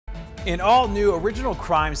An all-new original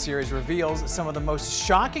crime series reveals some of the most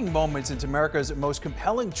shocking moments into America's most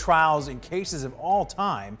compelling trials and cases of all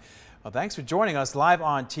time. Well, thanks for joining us live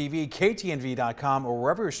on TV, ktnv.com, or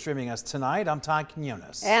wherever you're streaming us tonight. I'm Todd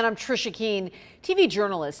Quinones. And I'm Trisha Keene. TV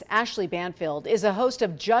journalist Ashleigh Banfield is a host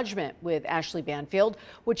of Judgment with Ashleigh Banfield,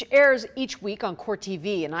 which airs each week on Court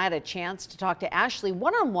TV. And I had a chance to talk to Ashleigh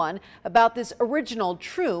one-on-one about this original,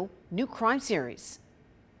 true, new crime series.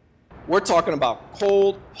 We're talking about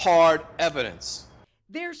cold, hard evidence.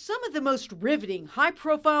 They're some of the most riveting,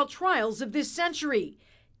 high-profile trials of this century.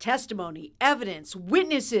 Testimony, evidence,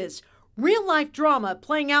 witnesses, real-life drama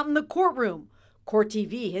playing out in the courtroom. Court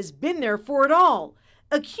TV has been there for it all,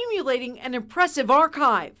 accumulating an impressive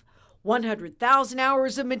archive. 100,000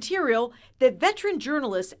 hours of material that veteran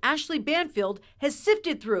journalist Ashleigh Banfield has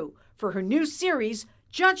sifted through for her new series,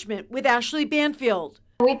 Judgment with Ashleigh Banfield.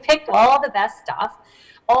 We picked all the best stuff,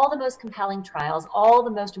 all the most compelling trials, all the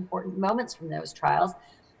most important moments from those trials.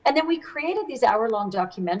 And then we created these hour-long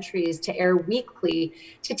documentaries to air weekly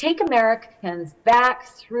to take Americans back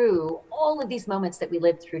through all of these moments that we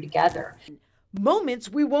lived through together. Moments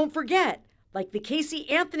we won't forget, like the Casey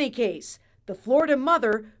Anthony case, the Florida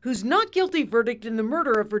mother whose not guilty verdict in the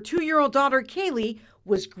murder of her 2-year-old daughter Kaylee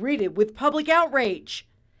was greeted with public outrage.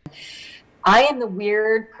 I am the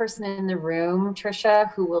weird person in the room,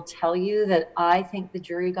 Trisha, who will tell you that I think the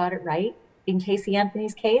jury got it right in Casey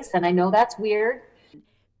Anthony's case, and I know that's weird.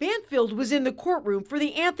 Banfield was in the courtroom for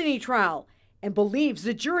the Anthony trial and believes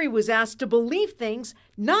the jury was asked to believe things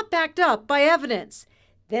not backed up by evidence.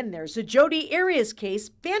 Then there's the Jodi Arias case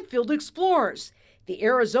Banfield explores, the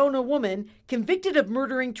Arizona woman convicted of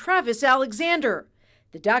murdering Travis Alexander.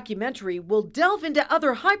 The documentary will delve into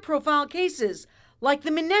other high-profile cases like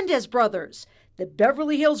the Menendez brothers, the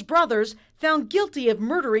Beverly Hills brothers found guilty of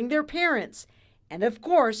murdering their parents, and of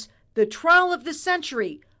course, the trial of the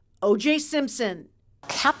century, O.J. Simpson.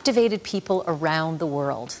 Captivated people around the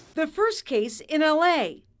world. The first case in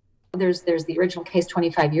L.A. There's the original case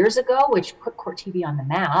 25 years ago, which put Court TV on the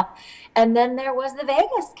map. And then there was the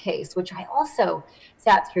Vegas case, which I also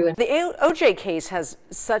sat through. The O.J. case has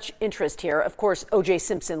such interest here. Of course, O.J.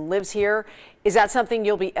 Simpson lives here. Is that something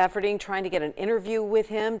you'll be efforting, trying to get an interview with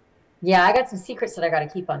him? Yeah, I got some secrets that I got to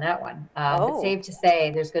keep on that one. But safe to say,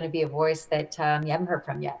 there's going to be a voice that you haven't heard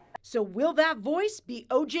from yet. So will that voice be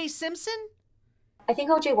O.J. Simpson? I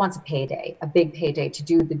think OJ wants a payday, a big payday, to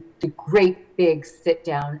do the great big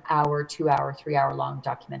sit-down hour, 2-hour, 3-hour long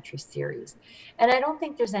documentary series. And I don't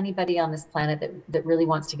think there's anybody on this planet that really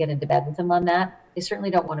wants to get into bed with him on that. They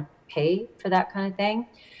certainly don't want to pay for that kind of thing.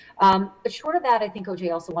 But short of that, I think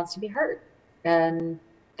OJ also wants to be heard. And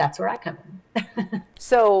that's where I come in.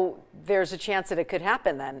 So there's a chance that it could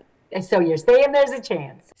happen then. And so you're saying there's a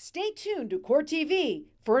chance. Stay tuned to Court TV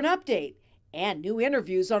for an update and new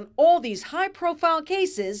interviews on all these high-profile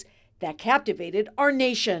cases that captivated our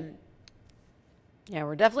nation. Yeah,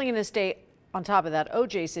 we're definitely going to stay on top of that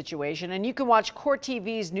O.J. situation. And you can watch Court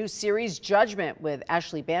TV's new series, Judgment with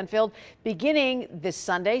Ashleigh Banfield, beginning this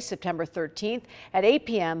Sunday, September 13th at 8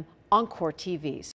 p.m. on Court TV.